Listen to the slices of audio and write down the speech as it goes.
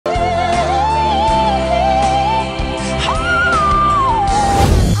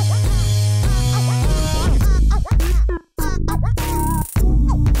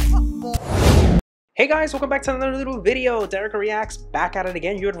guys, welcome back to another little video. Dereck Reacts, back at it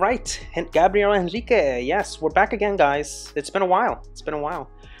again. You were right. Gabriel Henrique. Yes, we're back again, guys. It's been a while.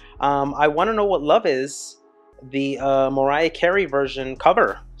 I want to know what love is, the Mariah Carey version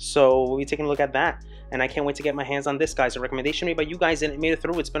cover. So we'll be taking a look at that. And I can't wait to get my hands on this, guys. A recommendation made by you guys, and it made it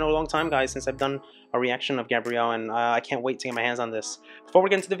through. It's been a long time, guys, since I've done a reaction of Gabriel, and I can't wait to get my hands on this. Before we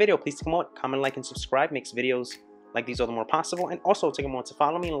get into the video, please take a moment, comment, like, and subscribe. Makes videos like these all the more possible. And also take a moment to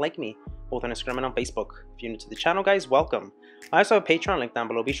follow me and like me, both on Instagram and on Facebook. If you're new to the channel, guys, welcome. I also have a Patreon link down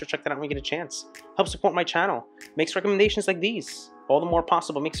below. Be sure to check that out when you get a chance. Help support my channel. Makes recommendations like these all the more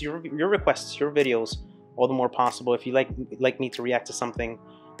possible. Makes your requests, your videos, all the more possible. If you like me to react to something,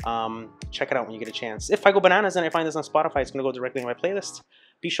 check it out when you get a chance. If I go bananas and I find this on Spotify, it's going to go directly in my playlist.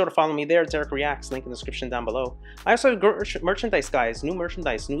 Be sure to follow me there, Dereck Reacts, link in the description down below. I also have merchandise, guys, new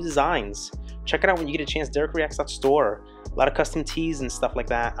merchandise, new designs. Check it out when you get a chance, dereckreacts.store. A lot of custom tees and stuff like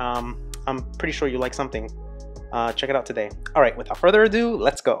that. I'm pretty sure you like something. Check it out today. All right, without further ado,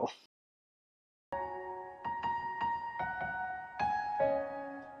 let's go.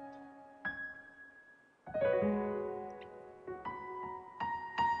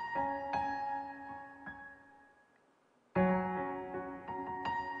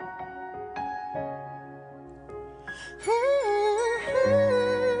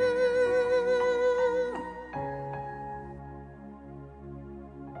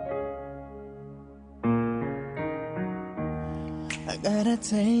 I gotta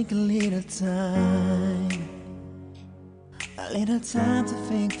take a little time to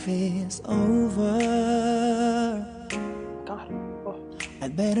think this over. God. Oh.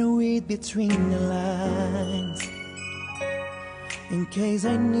 I'd better read between the lines in case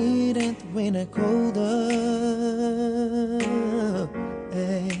I need it when I colder.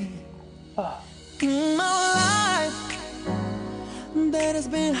 Hey. Oh. My life that has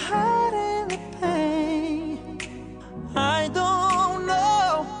been hiding the pain. I don't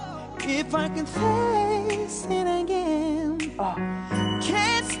know if I can face it again. Oh.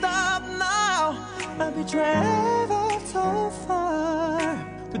 Can't stop now. I've been traveled so far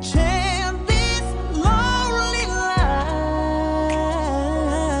to change this lonely life.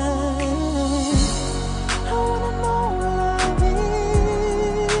 I wanna know what love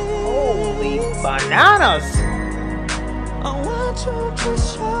is. Holy bananas! I want you to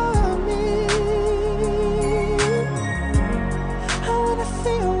show me. I wanna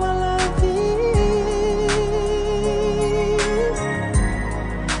feel what love is.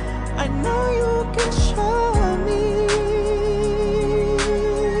 I know you can show me.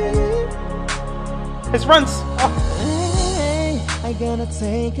 His runs! Oh. Hey, I gotta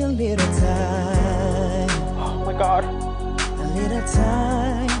take a little time. Oh my God. A little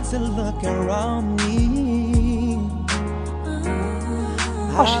time to look around me.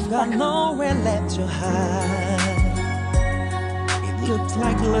 I've got nowhere left to hide. It looks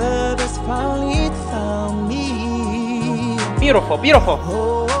like love has finally found me. Beautiful, beautiful.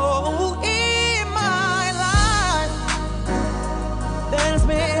 Oh, in my life, there's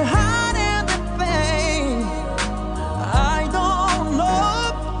been hiding the pain. I don't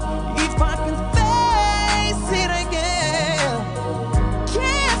know if I can face it again.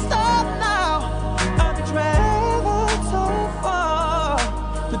 Can't stop now. I've traveled so far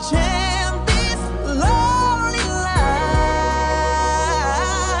to change this lonely life.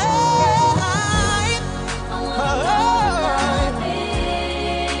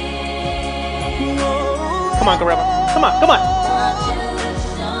 Come on, Gabriel. Come on, come on.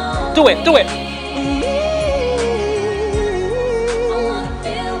 Do it, do it.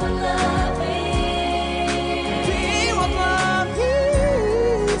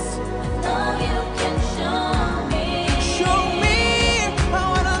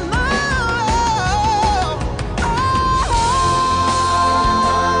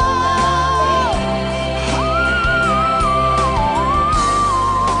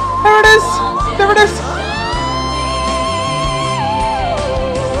 There it is. There it is.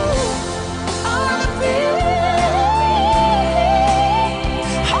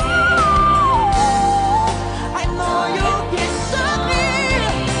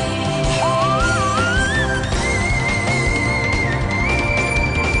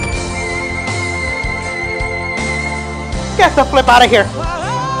 Get the flip out of here.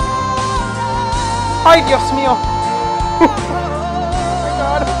 Ay, Dios mío. Oh my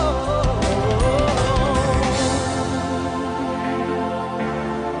God.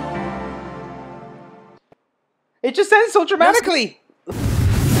 It just ends so dramatically.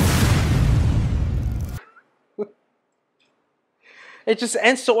 It just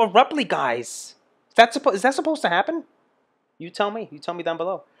ends so abruptly, guys. Is that supposed to happen? You tell me. You tell me down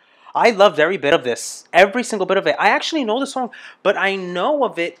below. I loved every bit of this. Every single bit of it. I actually know the song, but I know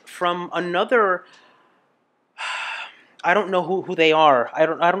of it from another. I don't know who they are. I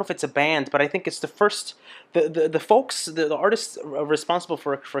don't know if it's a band, but I think it's the first the folks the artists responsible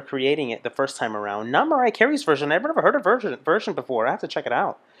for creating it the first time around. Not Mariah Carey's version. I've never heard a version before. I have to check it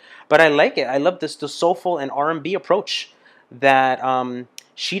out. But I like it. I love this the soulful and R&B approach that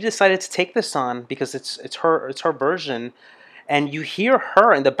she decided to take this on because it's her version, and you hear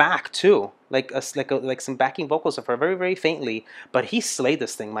her in the back too, like some backing vocals of her, very very faintly. But he slayed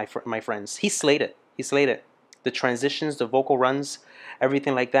this thing, my friends. He slayed it. He slayed it. The transitions, the vocal runs,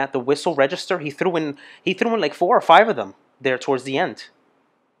 everything like that. The whistle register, he threw in like 4 or 5 of them there towards the end.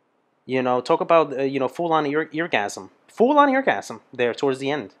 You know, talk about full on full on eargasm there towards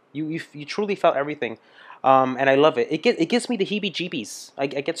the end. You truly felt everything, and I love it. It gives me the heebie-jeebies. I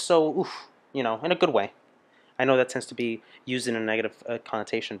get so oof, in a good way. I know that tends to be used in a negative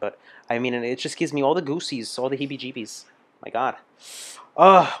connotation, but I mean it just gives me all the goosies, all the heebie-jeebies. My God.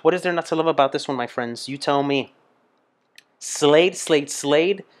 What is there not to love about this one, my friends? You tell me. Slayed, slayed,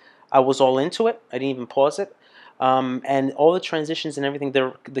 slayed. I was all into it. I didn't even pause it. And all the transitions and everything.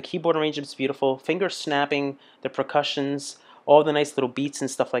 The keyboard arrangement's beautiful. Finger snapping, the percussions, all the nice little beats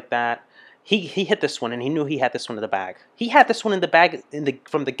and stuff like that. He hit this one, and he knew he had this one in the bag. He had this one in the bag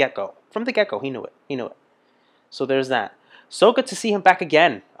from the get-go. From the get-go, he knew it. He knew it. So there's that. So good to see him back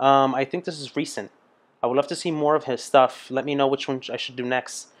again. I think this is recent. I would love to see more of his stuff. Let me know which one I should do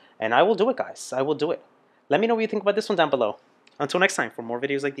next. And I will do it, guys. I will do it. Let me know what you think about this one down below. Until next time, for more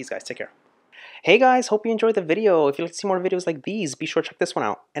videos like these, guys, take care. Hey, guys. Hope you enjoyed the video. If you'd like to see more videos like these, be sure to check this one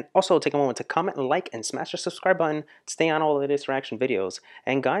out. And also take a moment to comment, like, and smash the subscribe button to stay on all the latest reaction videos.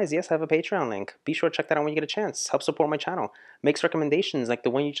 And, guys, yes, I have a Patreon link. Be sure to check that out when you get a chance. Help support my channel. Makes recommendations like the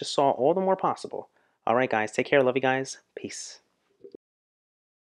one you just saw all the more possible. All right, guys. Take care. Love you guys. Peace.